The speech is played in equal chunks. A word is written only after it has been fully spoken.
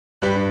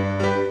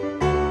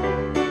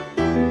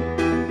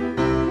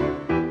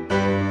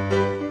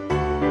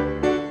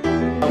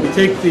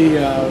we take the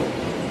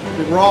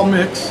raw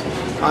mix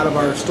out of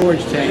our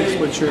storage tanks,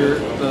 which are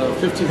the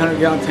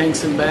 1,500-gallon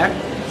tanks in back,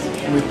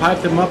 and we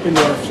pipe them up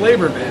into our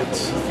flavor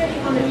vats.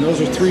 And those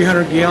are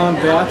 300-gallon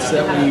vats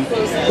that we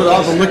put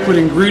all the liquid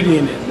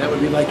ingredient in. That would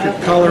be like your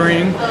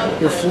coloring,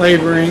 your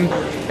flavoring,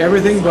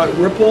 everything but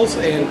ripples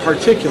and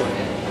particulate.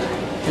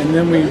 And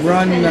then we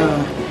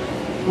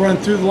run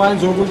through the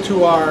lines over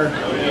to our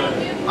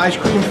ice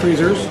cream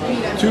freezers,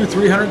 2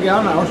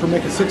 300-gallon hours. We're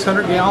making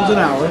 600 gallons an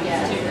hour,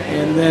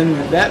 and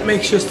then that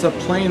makes just a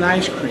plain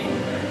ice cream.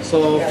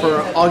 So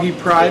for Augie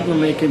Pride, we're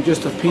making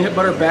just a peanut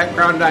butter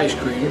background ice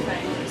cream,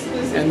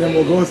 and then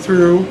we'll go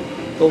through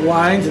the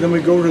lines, and then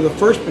we go to the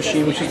first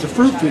machine, which is the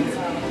fruit feeder.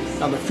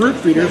 Now the fruit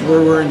feeder is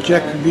where we're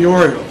injecting the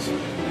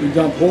Oreos. We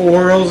dump whole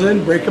Oreos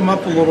in, break them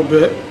up a little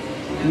bit,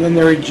 and then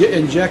they're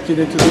injected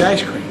into the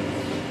ice cream.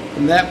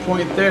 From that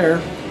point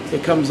there,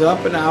 it comes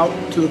up and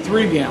out to the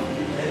 3-gallon.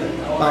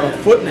 About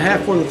 1.5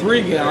 feet for the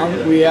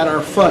 3-gallon, we add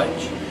our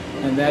fudge,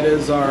 and that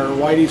is our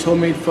Whitey's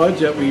homemade fudge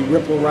that we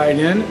ripple right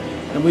in,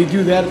 and we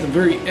do that at the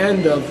very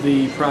end of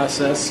the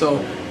process so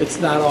it's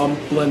not all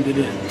blended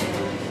in.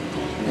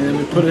 And then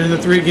we put it in the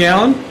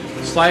 3-gallon,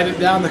 slide it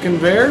down the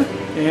conveyor,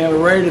 and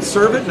we're ready to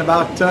serve it in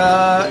about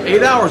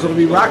 8 hours. It'll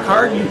be rock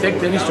hard, and you can take it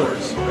to any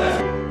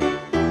stores.